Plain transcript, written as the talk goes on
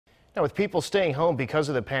Now, with people staying home because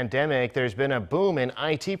of the pandemic, there's been a boom in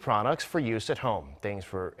IT products for use at home. Things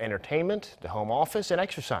for entertainment, the home office, and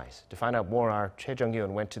exercise. To find out more, our Choi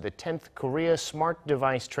Jeong-yoon went to the 10th Korea Smart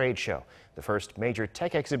Device Trade Show, the first major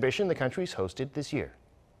tech exhibition the country's hosted this year.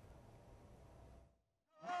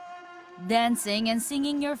 Dancing and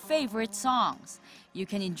singing your favorite songs. You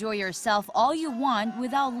can enjoy yourself all you want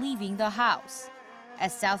without leaving the house.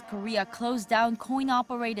 As South Korea closed down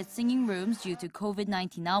coin-operated singing rooms due to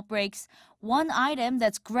COVID-19 outbreaks, one item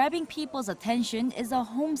that's grabbing people's attention is a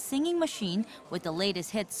home singing machine with the latest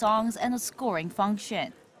hit songs and a scoring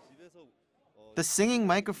function. The singing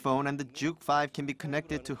microphone and the Juke 5 can be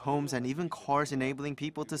connected to homes and even cars, enabling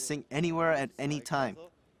people to sing anywhere at any time.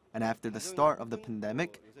 And after the start of the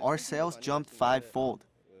pandemic, our sales jumped fivefold.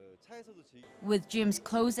 With gyms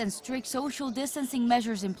closed and strict social distancing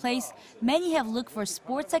measures in place, many have looked for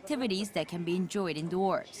sports activities that can be enjoyed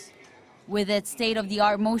indoors. With its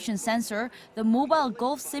state-of-the-art motion sensor, the mobile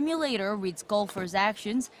golf simulator reads golfers'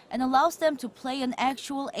 actions and allows them to play an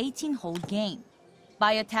actual 18-hole game.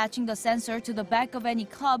 By attaching the sensor to the back of any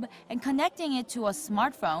club and connecting it to a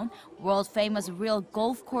smartphone, world-famous real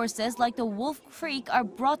golf courses like the Wolf Creek are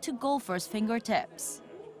brought to golfers' fingertips.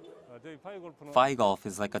 Fi golf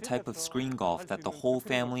is like a type of screen golf that the whole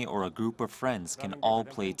family or a group of friends can all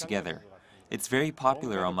play together. It's very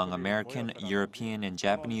popular among American, European, and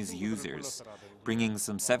Japanese users, bringing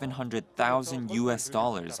some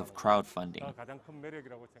 $700,000 of crowdfunding.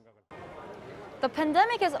 The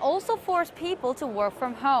pandemic has also forced people to work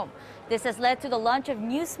from home. This has led to the launch of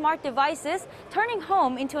new smart devices, turning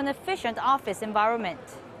home into an efficient office environment.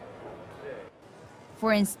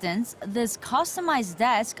 For instance, this customized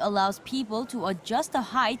desk allows people to adjust the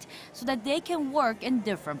height so that they can work in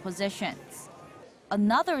different positions.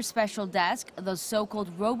 Another special desk, the so-called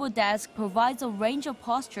robo-desk, provides a range of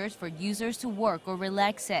postures for users to work or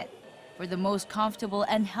relax in. For the most comfortable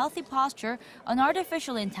and healthy posture, an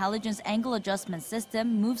artificial intelligence angle adjustment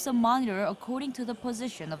system moves a monitor according to the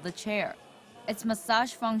position of the chair. Its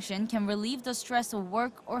massage function can relieve the stress of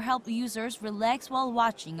work or help users relax while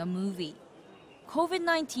watching a movie.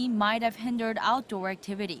 COVID-19 might have hindered outdoor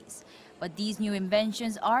activities, but these new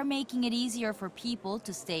inventions are making it easier for people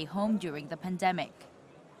to stay home during the pandemic.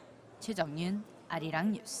 Choi Jeong-yoon,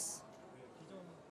 Arirang News.